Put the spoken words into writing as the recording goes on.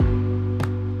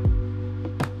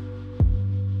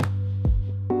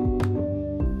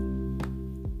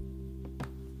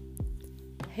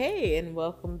Hey, and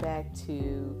welcome back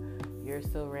to You're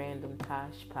So Random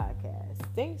Tosh podcast.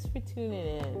 Thanks for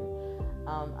tuning in.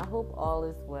 I hope all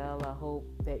is well. I hope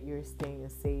that you're staying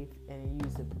safe and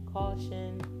using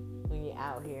precaution when you're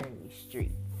out here in these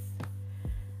streets.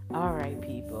 All right,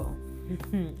 people.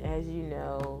 As you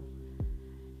know,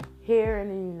 here in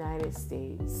the United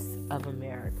States of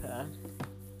America,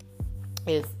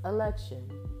 it's election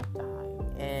time.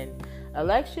 And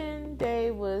election day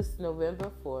was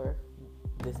November 4th.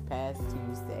 This past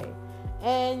Tuesday,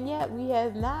 and yet we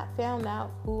have not found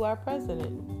out who our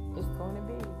president is going to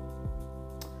be.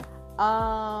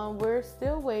 We're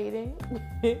still waiting.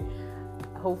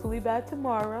 Hopefully by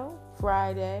tomorrow,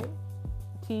 Friday,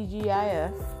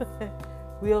 TGIF,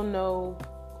 we'll know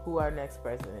who our next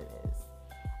president is.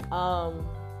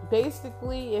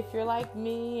 Basically, if you're like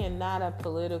me and not a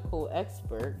political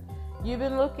expert, you've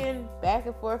been looking back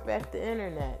and forth at the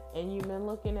internet, and you've been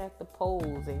looking at the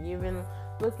polls, and you've been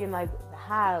looking like the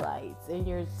highlights, and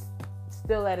you're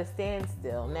still at a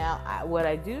standstill. Now, what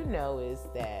I do know is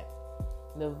that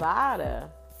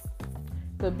Nevada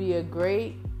could be a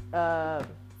great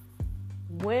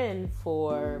win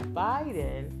for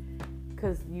Biden,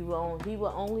 because he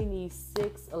will only need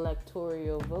 6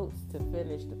 electoral votes to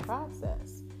finish the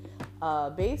process.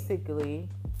 Basically,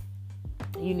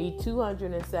 you need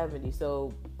 270.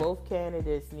 So both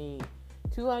candidates need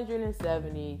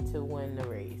 270 to win the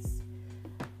race.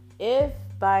 If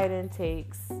Biden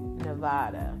takes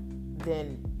Nevada,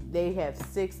 then they have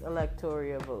 6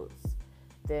 electoral votes.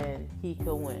 Then he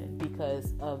can win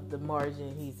because of the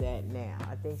margin he's at now.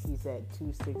 I think he's at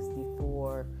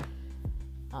 264.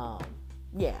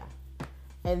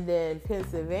 And then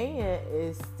Pennsylvania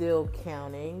is still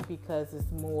counting because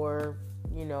it's more,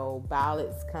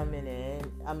 ballots coming in.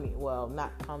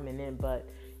 Not coming in, but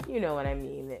you know what I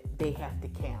mean, that they have to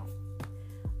count.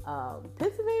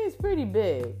 Pennsylvania is pretty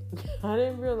big. I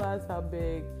didn't realize how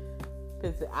big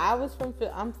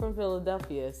Pennsylvania. I'm from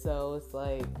Philadelphia, so it's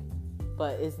like,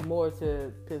 but it's more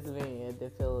to Pennsylvania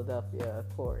than Philadelphia, of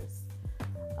course.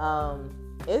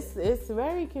 It's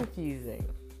very confusing.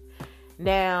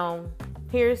 Now,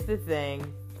 here's the thing.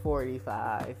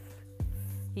 45.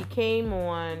 He came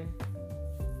on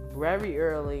very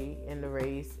early in the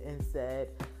race and said,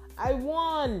 "I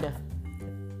won."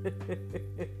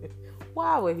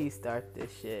 Why would he start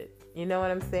this shit? You know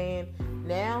what I'm saying?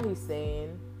 Now he's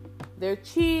saying they're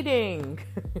cheating.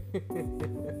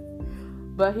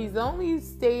 But he's only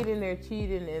stating they're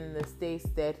cheating in the states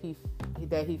that he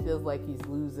feels like he's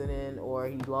losing in or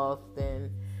he lost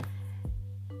in.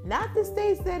 Not the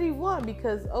states that he won,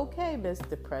 because, okay,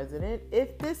 Mr. President,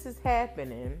 if this is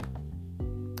happening,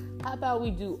 how about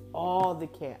we do all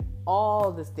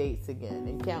the states again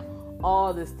and count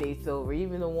all the states over,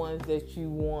 even the ones that you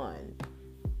won.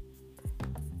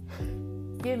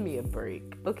 Give me a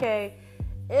break, okay?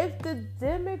 If the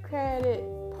Democratic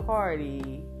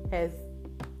Party has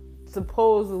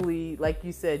supposedly, like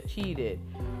you said, cheated,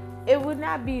 it would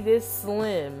not be this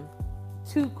slim,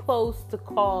 too close to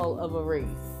call of a race.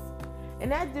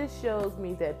 And that just shows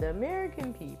me that the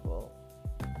American people,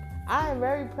 I am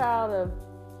very proud of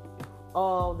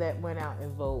all that went out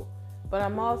and vote, but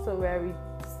I'm also very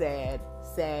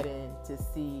saddened to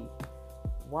see,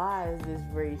 why is this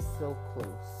race so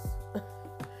close?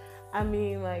 I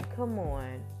mean, like, come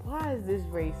on. Why is this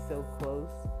race so close?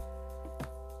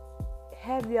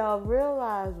 Have y'all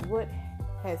realized what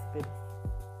has been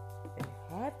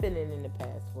happening in the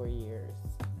past 4 years?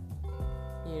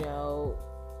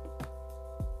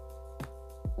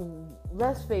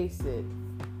 Let's face it.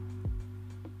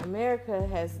 America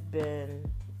has been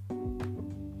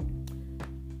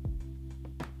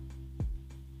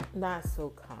not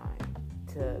so kind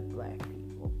to black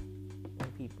people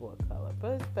and people of color,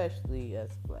 but especially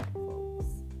us black folks.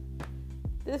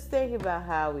 Just think about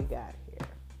how we got here.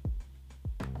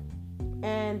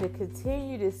 And to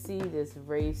continue to see this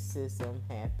racism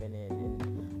happening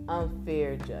and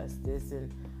unfair justice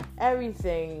and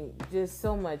everything, just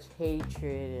so much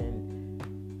hatred and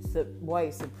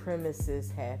white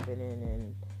supremacists happening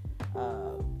and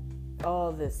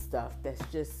all this stuff that's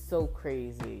just so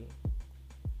crazy.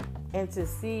 And to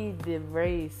see the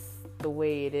race the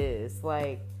way it is,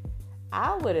 like,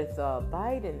 I would have thought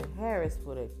Biden and Harris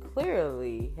would have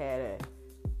clearly had a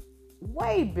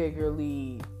way bigger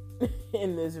lead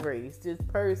in this race. Just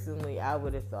personally, I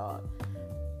would have thought.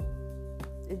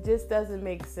 It just doesn't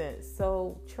make sense.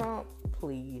 So, Trump,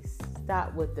 please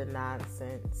stop with the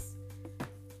nonsense.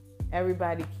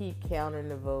 Everybody keep counting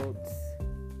the votes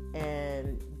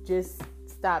and just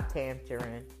stop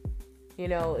tampering.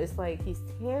 It's like he's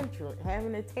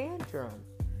having a tantrum.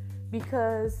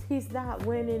 because he's not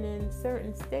winning in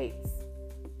certain states.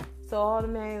 So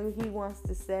automatically he wants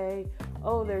to say,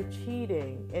 oh, they're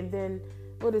cheating. And then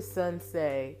what does Son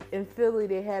say? In Philly,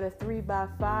 they had a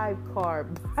 3x5 car.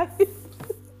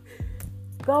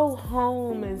 Go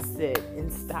home and sit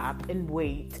and stop and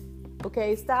wait.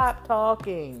 Okay, stop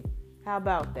talking. How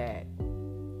about that?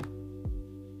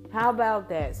 How about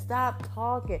that? Stop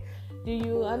talking. Do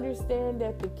you understand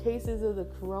that the cases of the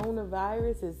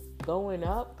coronavirus is going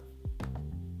up?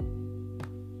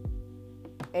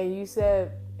 And you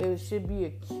said it should be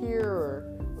a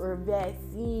cure or a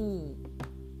vaccine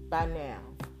by now.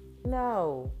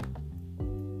 No.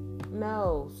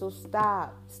 So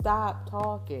stop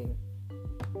talking.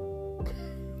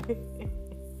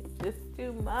 It's just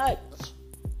too much.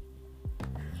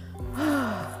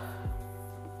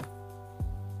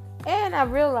 And I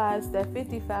realized that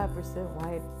 55%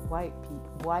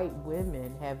 white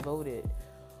women have voted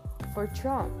for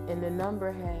Trump, and the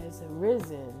number has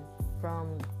risen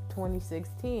from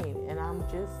 2016, and I'm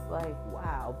just like,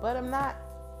 wow. But I'm not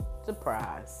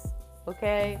surprised.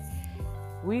 Okay,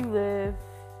 we live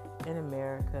in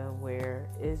America where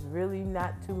it's really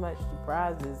not too much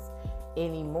surprises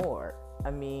anymore.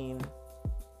 I mean,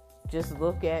 just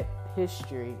look at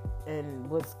history and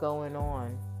what's going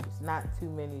on. It's not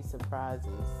too many surprises.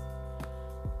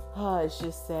 It's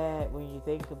just sad when you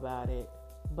think about it.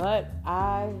 But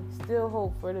I still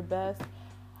hope for the best.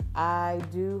 I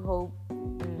do hope,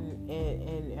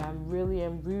 and I really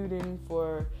am rooting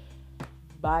for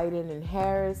Biden and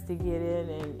Harris to get in,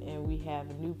 and we have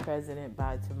a new president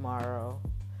by tomorrow.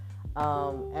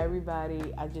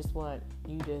 Everybody, I just want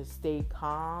you to stay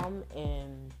calm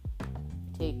and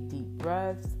take deep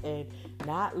breaths and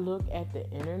not look at the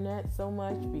internet so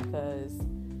much, because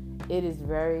it is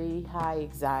very high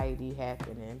anxiety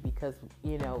happening, because,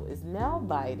 you know, it's now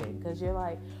Biden, because you're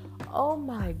like, oh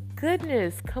my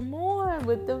goodness, come on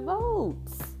with the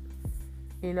votes,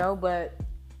 you know. But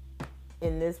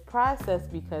in this process,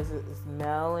 because it's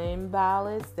mail-in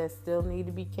ballots that still need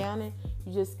to be counted,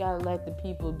 you just gotta let the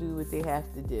people do what they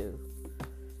have to do.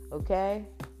 Okay?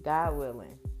 God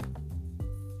willing.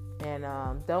 And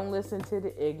don't listen to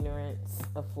the ignorance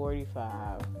of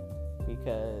 45,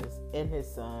 because in his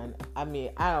son, I mean,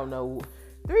 I don't know,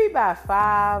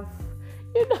 3x5,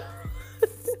 you know.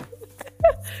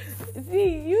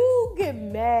 See, you get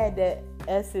mad that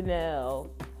SNL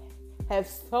have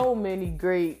so many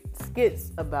great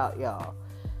skits about y'all.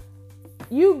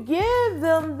 You give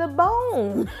them the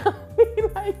bone. I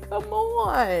mean, like, come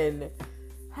on.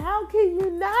 How can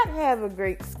you not have a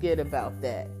great skit about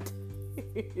that?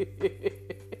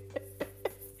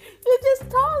 You just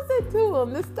toss it to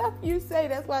them. The stuff you say,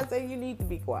 that's why I say you need to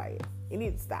be quiet. You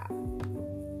need to stop.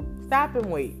 Stop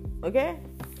and wait, okay?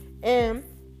 And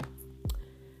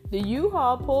the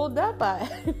U-Haul pulled up.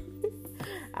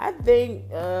 I think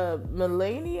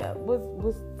Melania was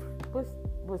the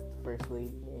first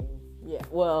lady name. Yeah,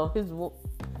 well, his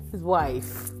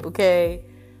wife, okay?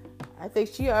 I think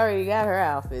she already got her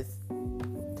outfits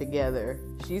together.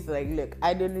 She's like, look,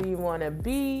 I didn't even want to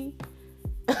be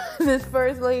this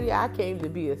first lady. I came to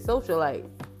be a socialite,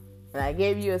 and I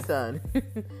gave you a son.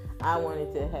 I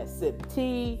wanted to sip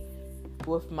tea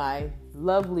with my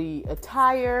lovely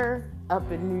attire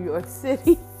up in New York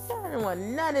City. I didn't want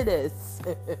none of this.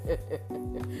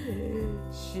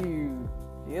 Shoot.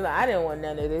 You know, I didn't want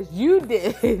none of this. You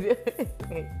did.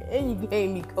 And you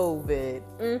gave me COVID.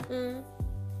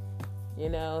 You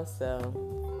know, so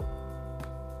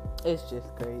it's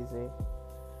just crazy.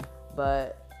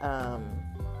 But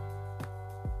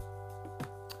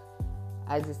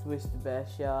I just wish the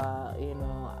best, y'all. You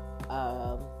know,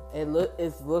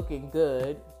 it's looking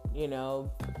good, you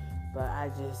know, but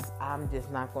I'm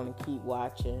just not going to keep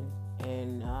watching.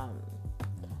 And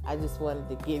I just wanted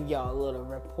to give y'all a little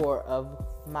report of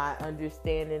my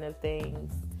understanding of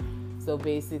things. So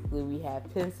basically, we have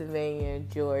Pennsylvania,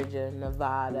 Georgia,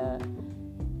 Nevada,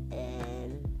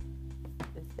 and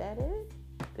is that it?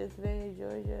 Pennsylvania,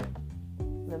 Georgia,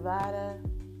 Nevada.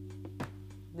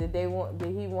 Did he want to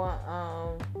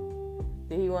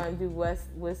do what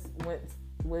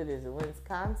is it?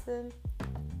 Wisconsin,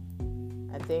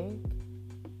 I think.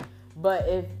 But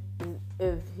if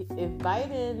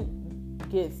Biden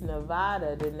gets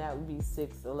Nevada, then that would be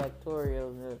 6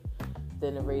 electorals,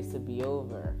 then the race would be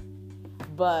over.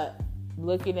 But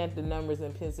looking at the numbers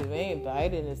in Pennsylvania,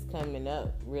 Biden is coming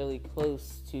up really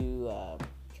close to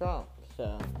Trump.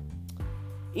 So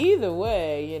either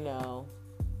way, you know,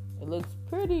 it looks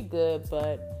pretty good,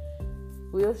 but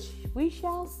we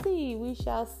shall see. We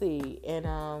shall see. And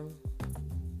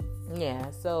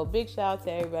yeah, so big shout out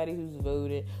to everybody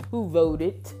who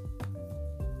voted.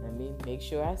 Let me Make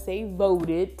sure I say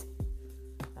voted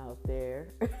out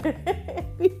there.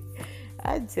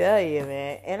 I tell you,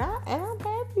 man, and I'm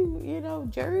happy.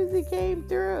 Jersey came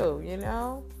through.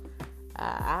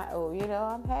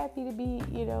 I'm happy to be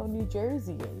New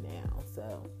Jerseyan now.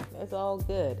 So that's all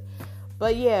good.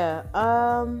 But yeah,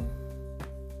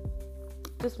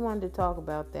 just wanted to talk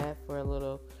about that for a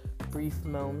little brief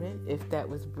moment, if that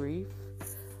was brief.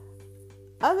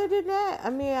 Other than that,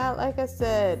 like I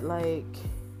said,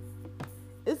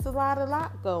 it's a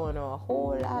lot going on. A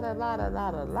whole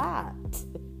lot.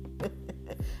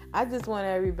 I just want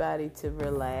everybody to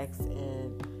relax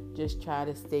and just try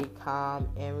to stay calm.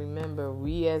 And remember,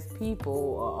 we as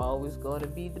people are always going to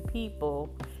be the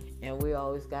people. And we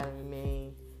always got to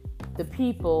remain the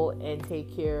people and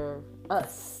take care of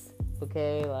us.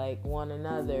 Okay? Like one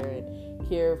another, and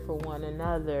care for one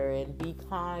another, and be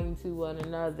kind to one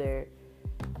another.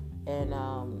 And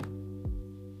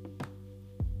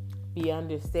be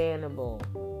understandable.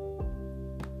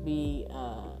 Be,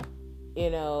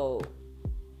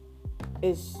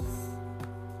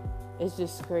 it's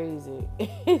just crazy.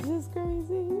 It's just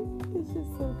crazy. It's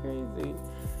just so crazy.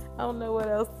 I don't know what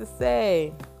else to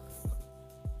say.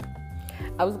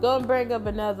 I was gonna bring up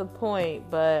another point,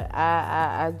 but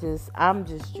I'm just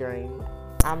drained.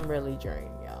 I'm really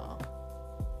drained, y'all.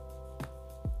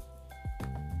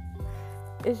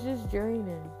 It's just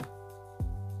draining.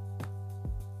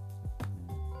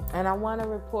 And I want to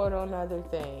report on other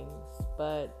things,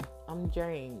 but I'm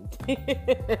drained.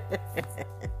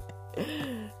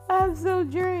 I'm so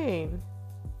drained.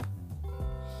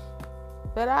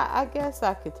 But I guess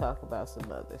I could talk about some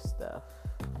other stuff.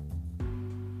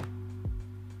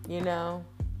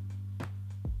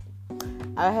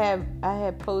 I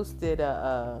had posted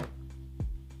I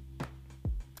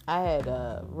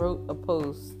wrote a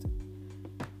post,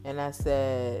 and I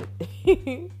said,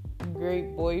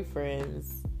 great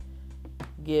boyfriends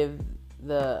give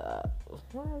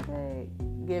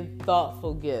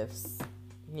thoughtful gifts,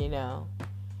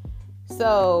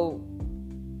 So,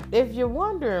 if you're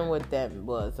wondering what that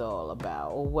was all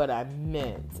about, or what I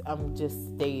meant, I'm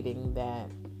just stating that,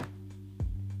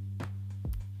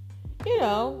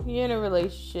 you're in a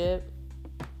relationship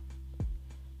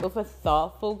with a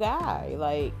thoughtful guy.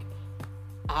 Like,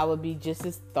 I would be just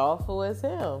as thoughtful as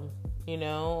him,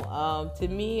 To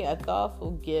me, a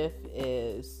thoughtful gift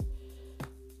is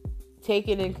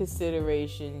taking in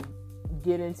consideration,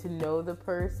 getting to know the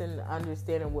person,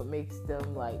 understanding what makes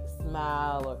them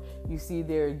smile, or you see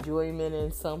their enjoyment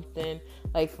in something.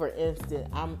 Like, for instance,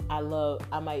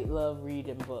 I might love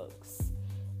reading books,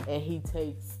 and he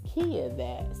takes key of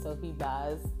that, so he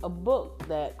buys a book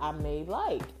that I may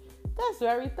like. That's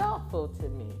very thoughtful to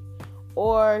me.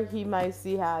 Or he might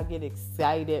see how I get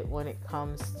excited when it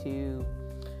comes to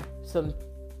some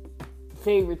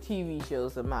favorite TV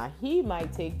shows of mine. He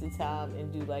might take the time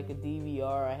and do a DVR,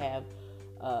 or have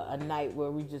a night where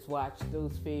we just watch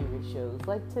those favorite shows.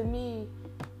 To me,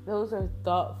 those are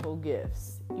thoughtful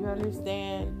gifts. You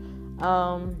understand?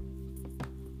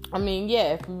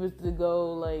 If we was to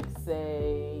go,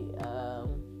 say,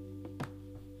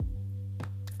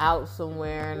 out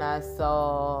somewhere and I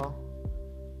saw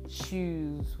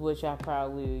shoes, which I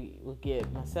probably would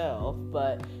get myself,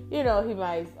 but, he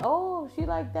might, she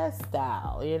like that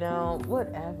style,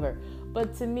 whatever.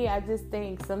 But to me, I just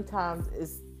think sometimes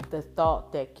it's the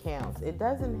thought that counts. It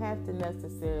doesn't have to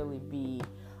necessarily be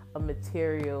a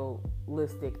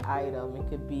materialistic item. It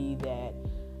could be that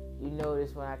you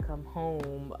notice when I come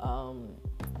home,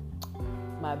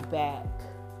 my back,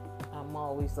 I'm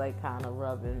always kind of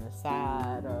rubbing the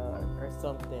side or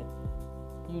something.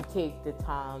 You take the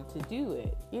time to do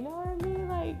it. You know what I mean?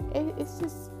 It's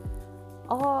just,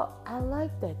 I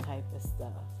like that type of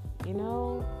stuff,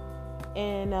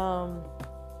 And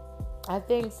I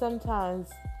think sometimes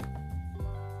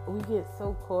we get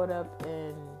so caught up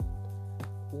in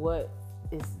what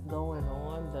is going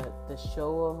on, the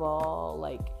show of all,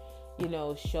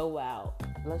 show out.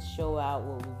 Let's show out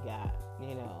what we got,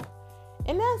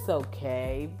 And that's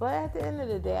okay. But at the end of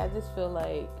the day, I just feel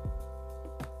like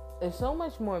it's so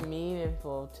much more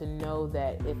meaningful to know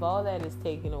that if all that is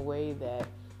taken away, that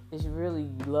it's really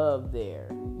love there.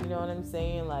 You know what I'm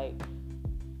saying?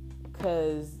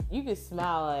 Because you can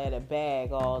smile at a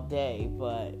bag all day,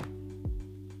 but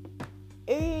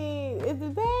is the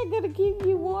bag gonna keep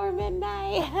you warm at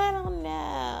night? I don't know.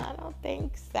 I don't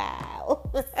think so.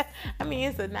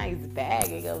 It's a nice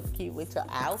bag. It goes cute with your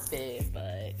outfit,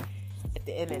 but at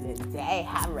the end of the day,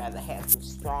 I'd rather have some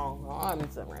strong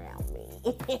arms around me.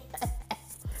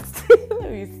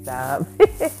 Let me stop.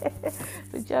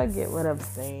 But y'all get what I'm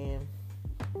saying.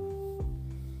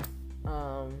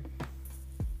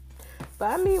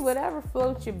 But I mean, whatever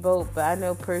floats your boat. But I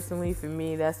know personally for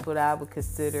me, that's what I would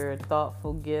consider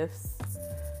thoughtful gifts.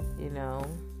 You know,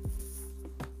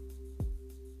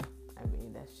 I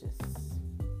mean, that's just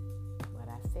what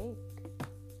I think,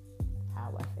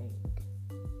 how I think,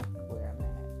 where I'm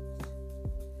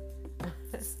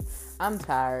at. I'm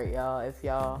tired, y'all. If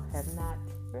y'all have not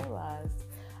realized,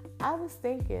 I was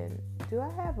thinking, do I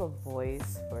have a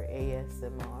voice for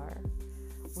ASMR?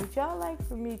 Would y'all like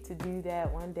for me to do that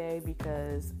one day?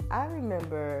 Because I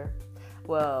remember,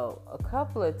 well, a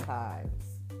couple of times,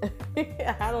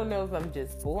 I don't know if I'm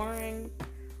just boring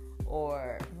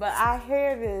but I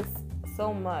hear this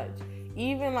so much,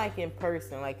 even like in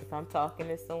person, like if I'm talking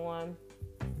to someone,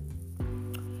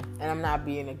 and I'm not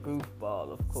being a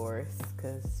goofball, of course,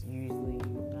 because usually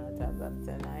 9 times out of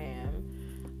 10 I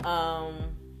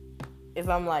am. If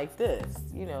I'm like this,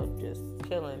 you know, just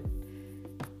chilling,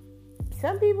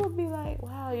 some people be like,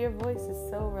 wow, your voice is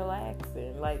so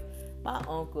relaxing. Like my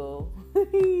uncle,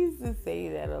 he used to say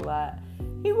that a lot.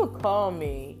 He would call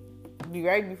me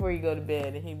right before you go to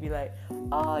bed, and he'd be like,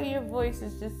 oh, your voice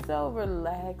is just so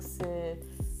relaxing.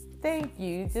 Thank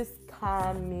you. Just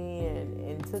calmed me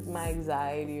and took my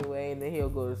anxiety away, and then he'll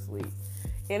go to sleep.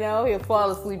 You know, he'll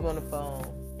fall asleep on the phone.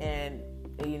 And,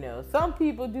 you know, some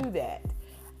people do that.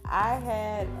 I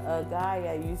had a guy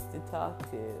I used to talk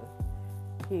to.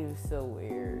 He was so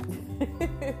weird.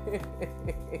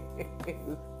 He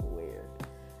was weird.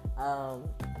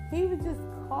 He would just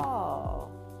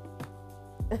call.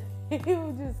 He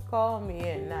would just call me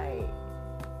at night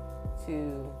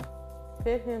to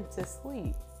put him to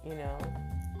sleep, you know.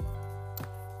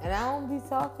 And I don't be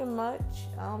talking much.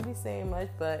 I don't be saying much,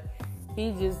 but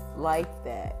he just liked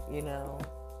that, you know.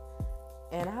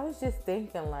 And I was just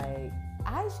thinking, like,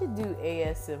 I should do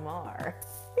ASMR.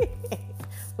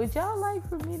 Would y'all like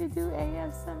for me to do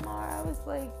ASMR? I was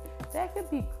like, that could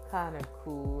be kind of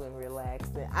cool and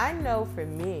relaxing. I know for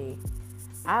me,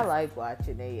 I like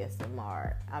watching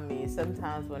ASMR. I mean,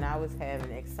 sometimes when I was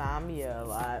having insomnia a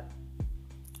lot,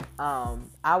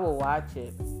 I would watch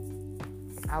it.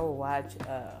 I would watch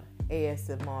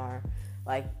ASMR.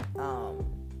 Like,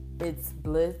 it's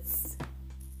Blitz.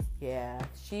 Yeah,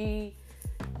 she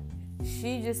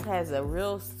just has a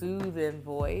real soothing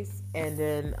voice, and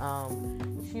then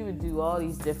she would do all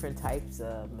these different types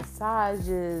of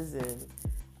massages, and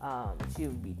she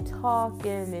would be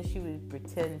talking, and she would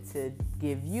pretend to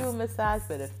give you a massage,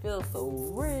 but it feels so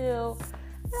real.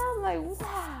 And I'm like,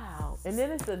 wow. And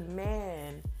then it's a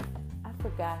man, I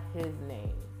forgot his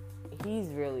name. He's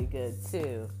really good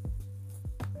too.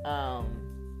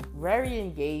 Very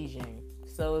engaging.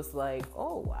 So it's like,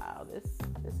 oh wow, this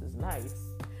is nice.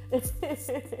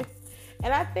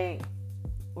 And I think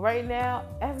right now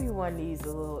everyone needs a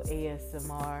little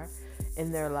ASMR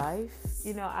in their life.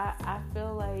 You know, I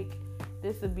feel like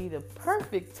this would be the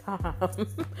perfect time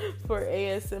for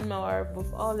ASMR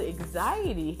with all the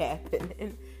anxiety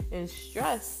happening and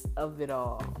stress of it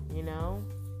all, you know,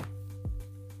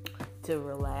 to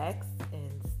relax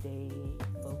and stay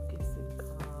focused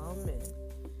and calm and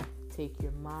take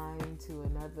your mind to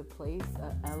another place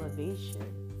of elevation.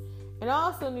 And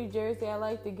also, New Jersey, I'd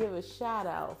like to give a shout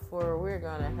out for we're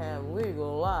going to have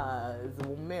legalized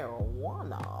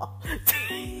marijuana.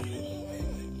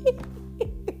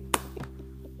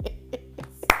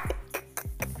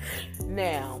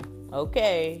 Now,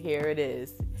 okay, here it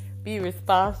is. Be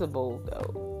responsible,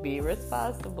 though. Be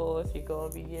responsible if you're going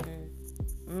to be getting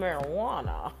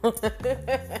marijuana.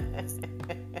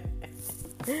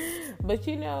 But,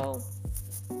 you know,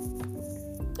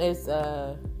 it's,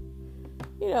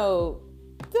 you know,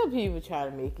 some people try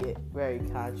to make it very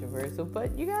controversial,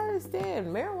 but you gotta understand,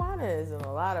 marijuana is in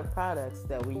a lot of products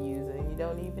that we use and you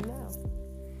don't even know.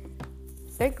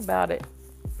 Think about it.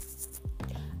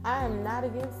 I am not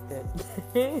against it.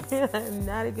 I am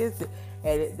not against it.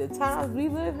 And at the times we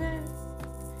live in,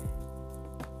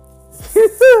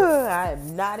 I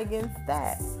am not against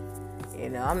that. You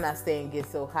know, I'm not saying get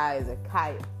so high as a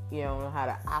kite, you don't know how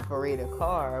to operate a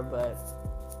car, but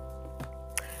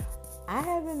I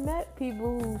haven't met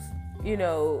people who's, you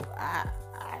know, I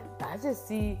just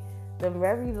see them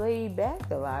very laid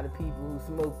back, a lot of people who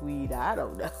smoke weed. I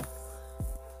don't know.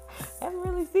 I haven't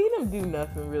really seen them do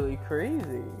nothing really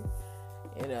crazy,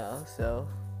 you know, so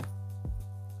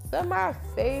some of my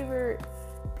favorite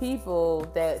people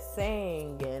that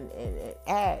sing and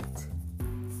act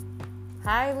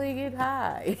highly get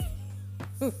high.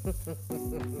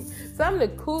 Some of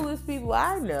the coolest people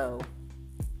I know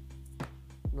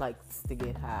likes to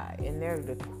get high, and they're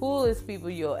the coolest people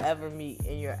you'll ever meet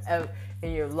in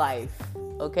your life.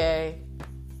 Okay,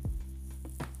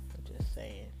 I'm just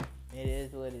saying, it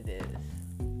is what it is.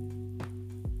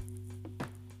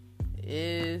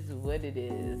 is what it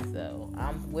is. So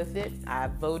I'm with it. I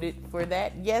voted for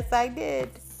that. Yes, I did.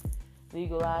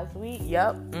 Legalize weed.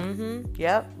 Yep.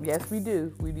 Yep. Yes, we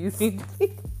do. We do need to.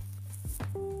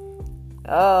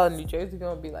 Oh, New Jersey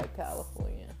gonna be like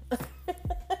California.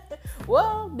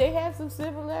 Well, they have some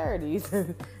similarities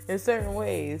in certain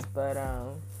ways, but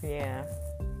yeah.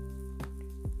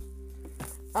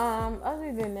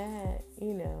 Other than that,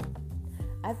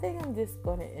 I think I'm just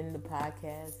gonna end the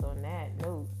podcast on that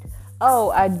note.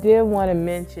 Oh, I did want to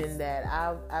mention that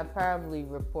I probably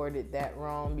reported that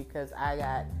wrong because I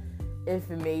got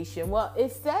information. Well,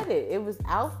 it said it was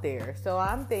out there, so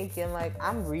I'm thinking like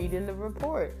I'm reading the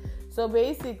report. So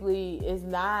basically, it's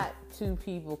not two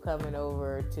people coming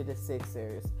over to the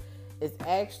Sixers. It's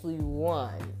actually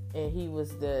one, and he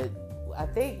was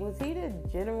was he the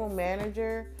general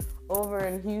manager over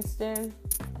in Houston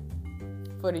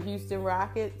for the Houston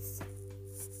Rockets?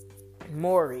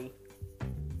 Morey.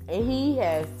 And he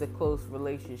has the close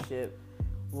relationship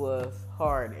with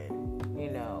Harden,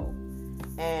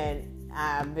 And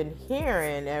I've been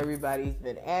hearing everybody's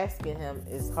been asking him,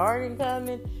 is Harden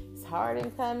coming? Is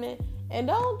Harden coming? And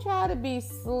don't try to be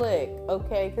slick,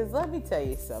 okay? Because let me tell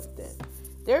you something.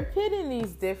 They're pitting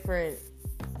these different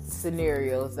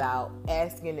scenarios out,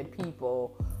 asking the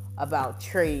people about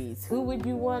trades. Who would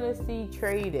you want to see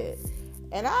traded?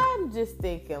 And I'm just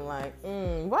thinking like,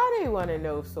 why they want to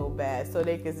know so bad? So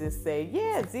they could just say,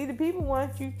 yeah, see, the people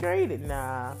want you traded.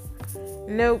 Nah.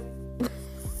 Nope.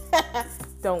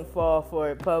 Don't fall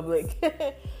for it, public.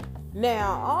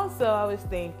 Now, also, I was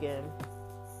thinking,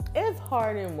 if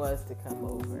Harden was to come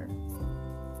over,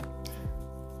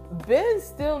 Ben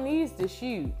still needs to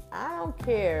shoot. I don't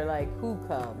care, like, who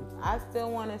comes. I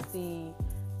still want to see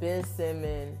Ben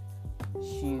Simmons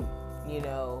shoot,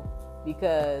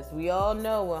 because we all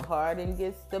know when Harden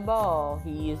gets the ball,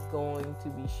 he is going to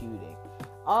be shooting.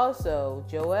 Also,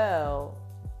 Joel,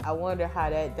 I wonder how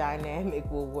that dynamic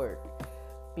will work,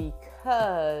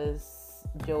 because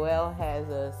Joel has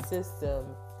a system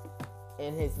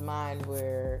in his mind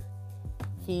where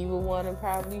he will want to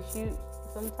probably shoot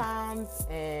sometimes,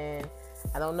 and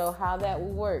I don't know how that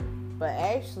will work. But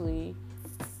actually,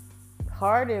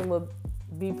 Harden would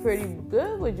be pretty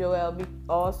good with Joel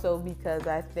also, because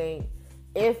I think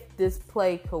if this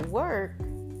play could work,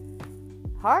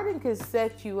 Harden could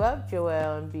set you up,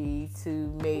 Joel Embiid,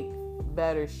 to make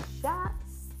better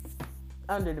shots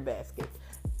under the basket.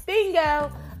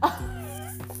 Bingo!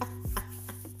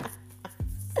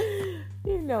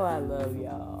 I love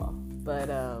y'all. But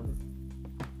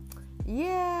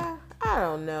yeah, I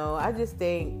don't know. I just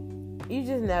think you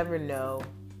just never know.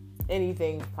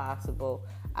 Anything's possible.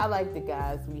 I like the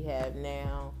guys we have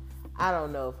now. I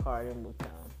don't know if Harden will come.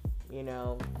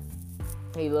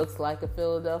 He looks like a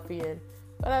Philadelphian,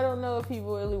 but I don't know if he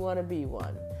really want to be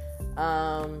one.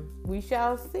 We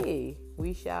shall see.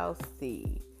 We shall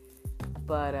see.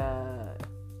 But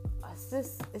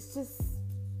it's just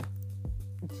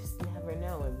never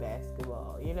know in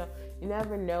basketball. You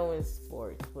never know in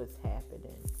sports what's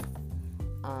happening.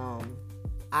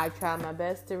 I try my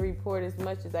best to report as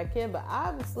much as I can, but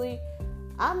obviously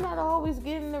I'm not always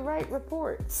getting the right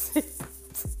reports.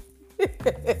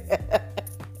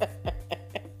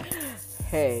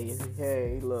 Hey,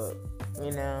 look,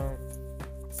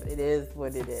 it is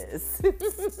what it is.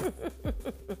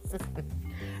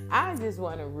 I just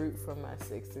want to root for my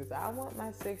Sixers. I want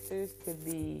my Sixers to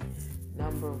be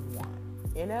number one.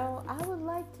 I would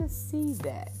like to see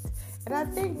that. And I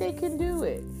think they can do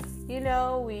it. We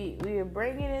are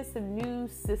bringing in some new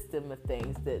system of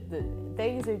things. The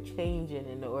things are changing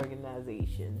in the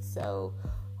organization. So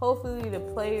hopefully the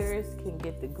players can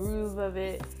get the groove of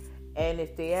it. And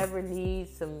if they ever need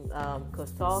some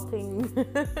consulting,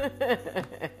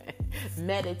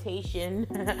 meditation,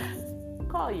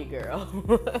 call your girl.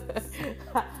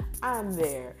 I'm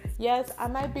there. Yes, I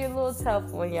might be a little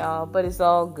tough on y'all, but it's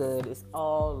all good. It's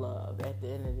all love at the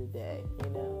end of the day,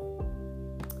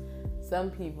 Some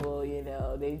people,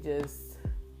 they just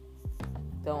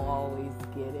don't always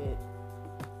get it.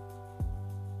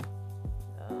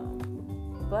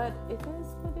 But it is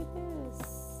what it is.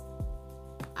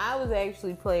 I was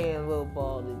actually playing a little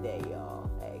ball today, y'all,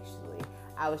 actually.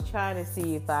 I was trying to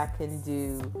see if I can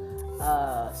do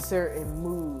a certain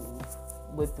move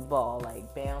with the ball,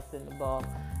 like bouncing the ball.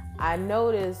 I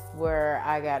noticed where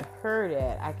I got hurt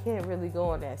at, I can't really go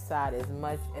on that side as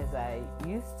much as I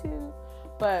used to.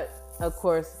 But, of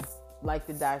course, like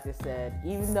the doctor said,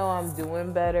 even though I'm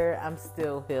doing better, I'm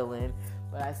still healing.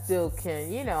 But I still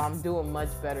can, I'm doing much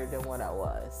better than what I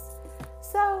was.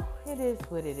 So, it is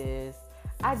what it is.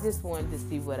 I just wanted to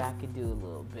see what I could do a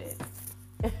little bit.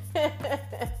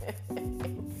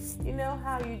 You know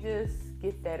how you just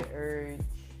get that urge?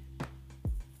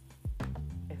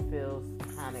 It feels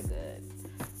kind of good.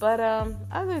 But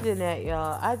other than that,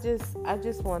 y'all, I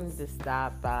just wanted to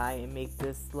stop by and make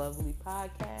this lovely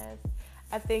podcast.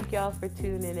 I thank y'all for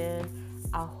tuning in.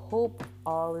 I hope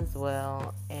all is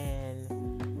well,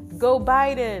 and go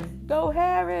Biden, go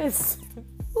Harris.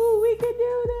 Ooh, we can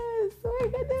do this. We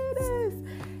can do this.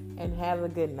 And have a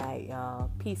good night, y'all.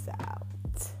 Peace out.